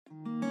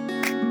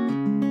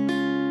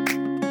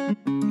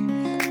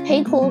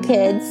Hey, cool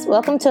kids.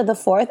 Welcome to the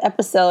 4th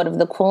episode of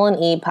the Cool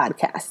and E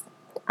podcast.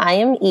 I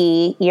am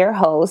E, your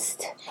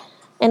host,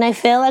 and I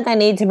feel like I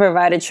need to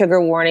provide a trigger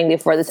warning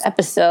before this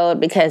episode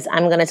because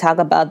I'm going to talk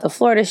about the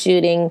Florida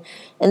shooting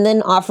and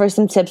then offer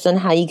some tips on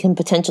how you can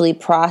potentially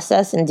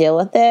process and deal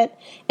with it,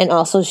 and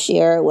also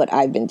share what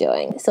I've been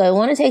doing. So I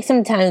want to take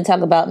some time to talk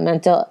about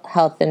mental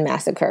health and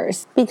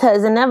massacres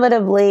because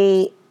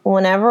inevitably,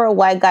 whenever a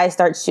white guy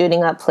starts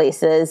shooting up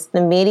places,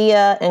 the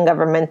media and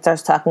government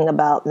starts talking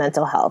about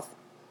mental health.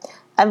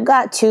 I've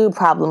got 2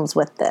 problems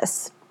with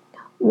this.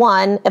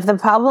 1, if the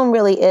problem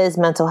really is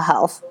mental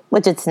health,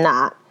 which it's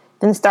not,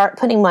 then start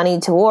putting money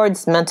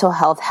towards mental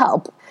health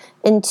help.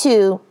 And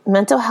 2,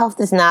 mental health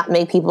does not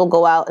make people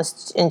go out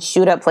and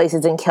shoot up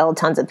places and kill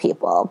tons of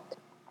people.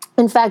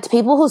 In fact,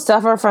 people who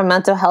suffer from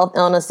mental health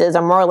illnesses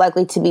are more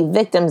likely to be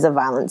victims of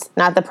violence,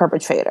 not the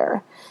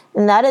perpetrator.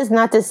 And that is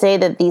not to say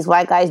that these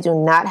white guys do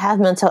not have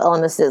mental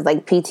illnesses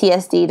like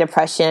PTSD,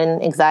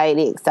 depression,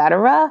 anxiety,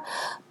 etc.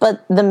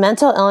 But the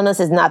mental illness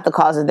is not the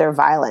cause of their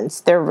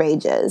violence, their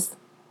rages.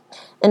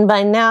 And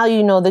by now,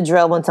 you know the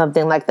drill when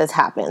something like this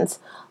happens.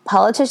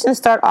 Politicians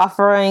start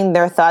offering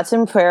their thoughts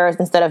and prayers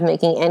instead of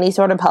making any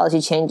sort of policy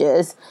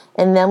changes.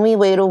 And then we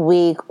wait a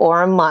week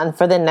or a month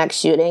for the next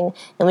shooting.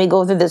 And we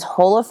go through this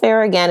whole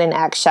affair again and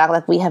act shocked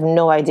like we have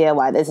no idea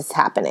why this is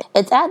happening.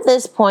 It's at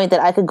this point that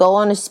I could go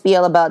on a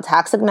spiel about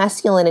toxic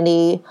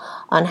masculinity,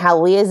 on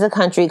how we as a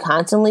country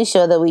constantly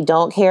show that we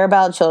don't care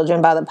about children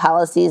by the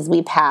policies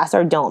we pass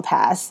or don't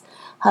pass,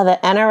 how the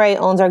NRA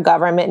owns our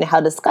government and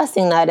how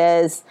disgusting that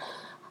is,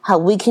 how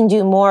we can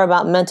do more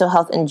about mental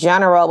health in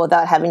general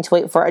without having to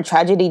wait for a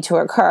tragedy to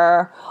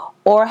occur,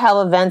 or how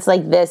events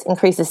like this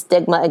increase the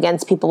stigma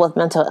against people with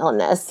mental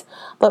illness.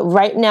 But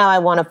right now, I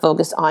want to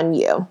focus on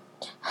you.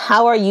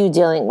 How are you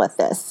dealing with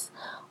this?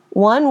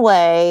 One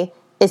way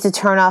is to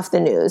turn off the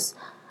news.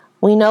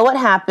 We know what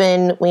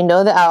happened, we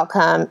know the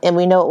outcome, and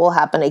we know it will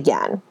happen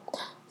again.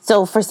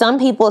 So for some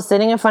people,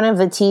 sitting in front of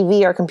the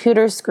TV or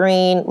computer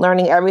screen,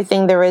 learning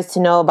everything there is to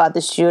know about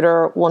the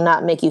shooter will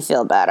not make you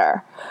feel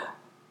better.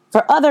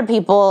 For other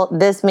people,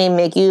 this may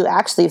make you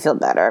actually feel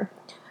better.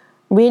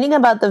 Reading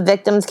about the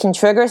victims can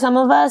trigger some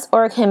of us,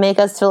 or it can make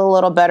us feel a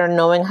little better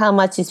knowing how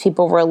much these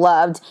people were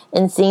loved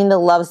and seeing the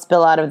love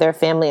spill out of their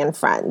family and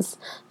friends.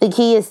 The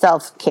key is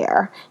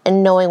self-care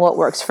and knowing what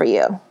works for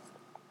you.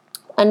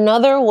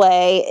 Another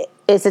way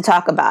is to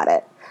talk about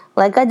it.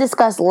 Like I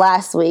discussed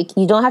last week,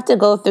 you don't have to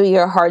go through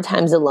your hard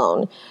times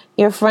alone.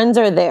 Your friends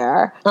are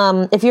there.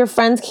 If your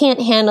friends can't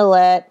handle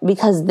it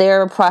because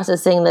they're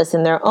processing this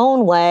in their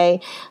own way,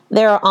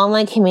 there are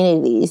online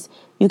communities.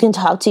 You can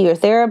talk to your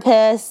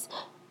therapist.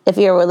 If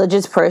you're a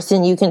religious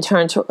person, you can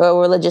turn to a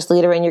religious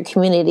leader in your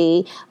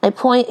community. My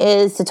point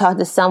is to talk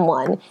to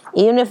someone,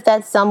 even if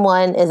that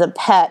someone is a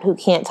pet who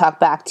can't talk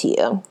back to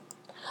you.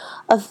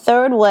 A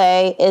third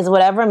way is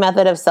whatever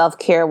method of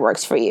self-care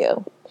works for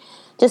you.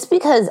 Just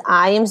because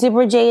I am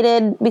super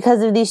jaded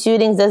because of these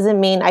shootings doesn't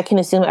mean I can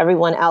assume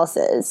everyone else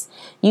is.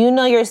 You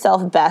know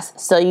yourself best,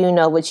 so you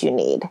know what you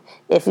need.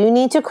 If you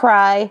need to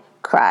cry,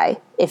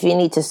 cry. If you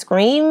need to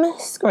scream,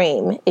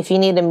 scream. If you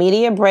need a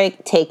media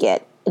break, take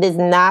it. It is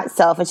not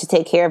selfish to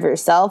take care of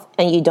yourself,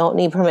 and you don't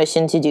need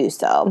permission to do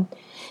so.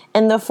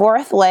 And the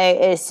fourth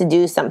way is to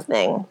do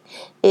something.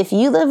 If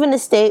you live in a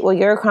state where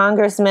your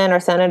congressmen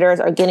or senators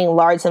are getting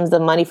large sums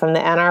of money from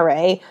the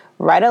NRA,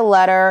 write a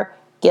letter,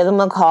 give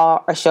them a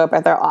call, or show up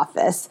at their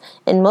office.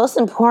 And most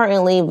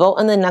importantly, vote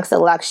in the next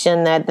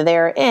election that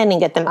they're in and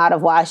get them out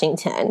of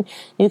Washington.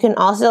 You can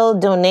also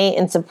donate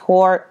and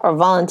support or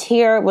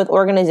volunteer with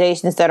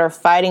organizations that are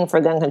fighting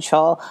for gun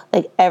control,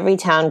 like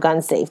Everytown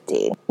Gun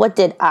Safety. What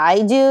did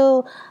I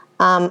do?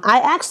 I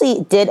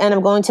actually did end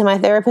up going to my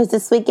therapist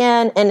this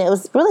weekend, and it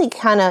was really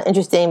kind of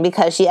interesting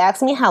because she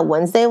asked me how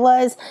Wednesday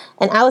was,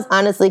 and I was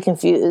honestly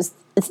confused.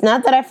 It's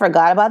not that I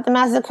forgot about the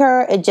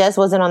massacre, it just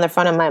wasn't on the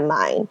front of my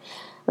mind.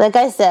 Like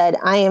I said,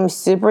 I am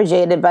super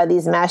jaded by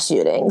these mass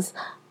shootings.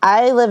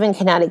 I live in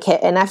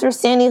Connecticut, and after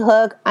Sandy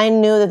Hook, I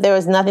knew that there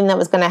was nothing that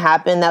was going to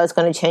happen that was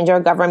going to change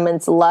our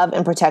government's love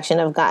and protection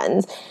of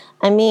guns.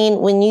 I mean,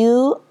 when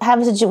you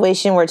have a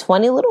situation where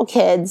 20 little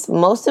kids,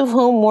 most of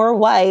whom were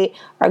white,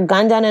 are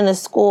gunned down in a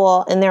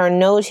school and there are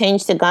no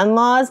change to gun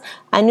laws,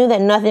 I knew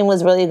that nothing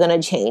was really going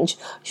to change.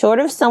 Short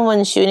of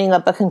someone shooting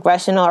up a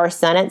congressional or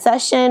Senate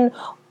session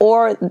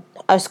or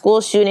a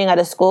school shooting at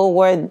a school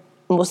where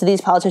most of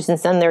these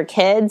politicians send their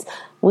kids,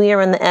 we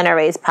are in the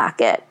NRA's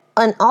pocket.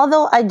 And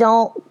although I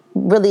don't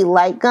really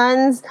like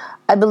guns,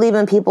 I believe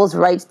in people's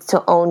rights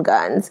to own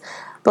guns.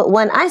 But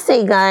when I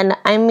say gun,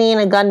 I mean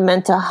a gun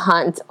meant to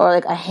hunt or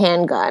like a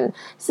handgun.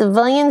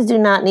 Civilians do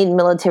not need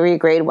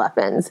military-grade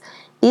weapons.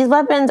 These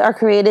weapons are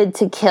created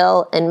to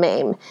kill and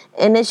maim,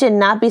 and it should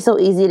not be so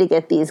easy to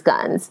get these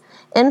guns.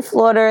 In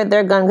Florida,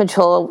 their gun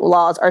control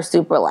laws are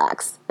super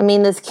lax. I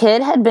mean, this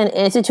kid had been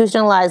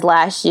institutionalized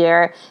last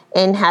year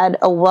and had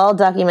a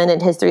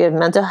well-documented history of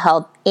mental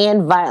health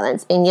and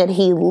violence, and yet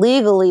he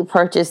legally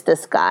purchased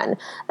this gun.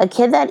 A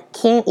kid that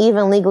can't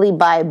even legally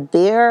buy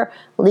beer,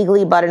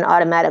 legally bought an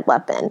automatic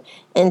weapon.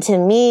 And to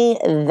me,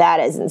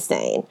 that is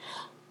insane.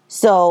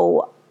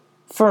 So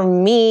for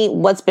me,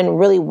 what's been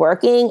really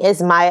working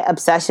is my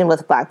obsession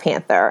with Black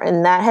Panther,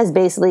 and that has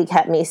basically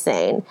kept me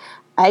sane.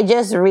 I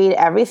just read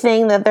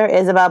everything that there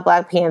is about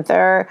Black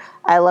Panther.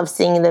 I love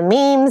seeing the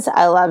memes.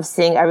 I love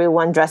seeing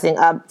everyone dressing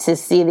up to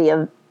see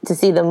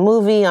the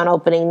movie on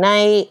opening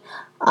night.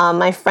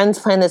 My friends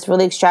plan this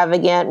really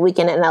extravagant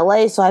weekend in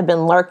LA, so I've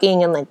been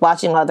lurking and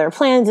watching all their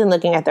plans and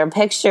looking at their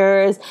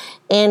pictures.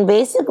 And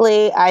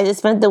basically, I just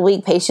spent the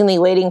week patiently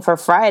waiting for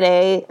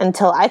Friday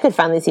until I could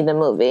finally see the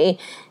movie.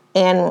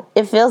 And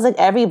it feels like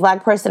every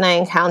Black person I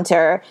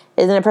encounter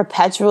is in a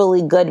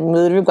perpetually good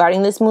mood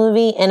regarding this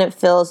movie, and it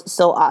feels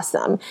so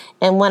awesome.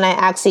 And when I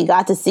actually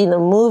got to see the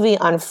movie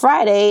on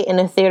Friday in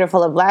a theater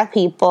full of Black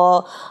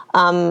people,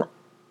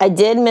 I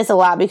did miss a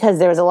lot because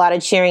there was a lot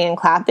of cheering and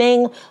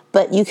clapping,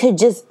 but you could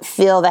just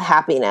feel the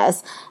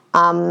happiness.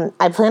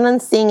 I plan on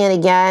seeing it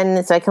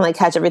again so I can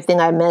catch everything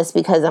I missed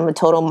because I'm a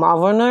total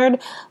Marvel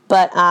nerd.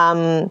 But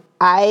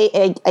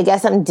I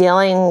guess I'm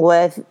dealing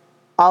with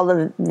all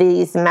of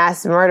these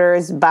mass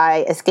murders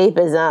by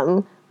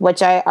escapism,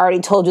 which I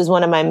already told you is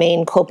one of my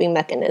main coping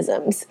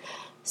mechanisms.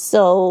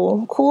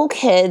 So, cool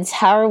kids,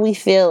 how are we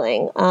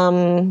feeling?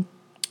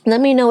 Let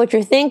me know what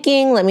you're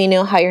thinking. Let me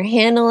know how you're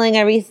handling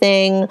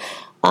everything.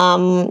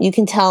 You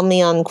can tell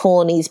me on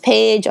Cool and E's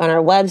page, on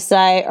our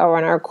website, or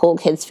on our Cool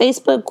Kids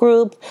Facebook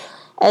group.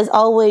 As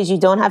always, you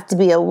don't have to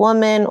be a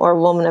woman or a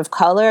woman of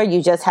color.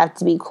 You just have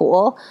to be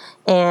cool.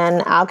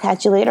 And I'll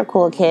catch you later,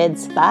 cool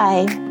kids.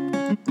 Bye.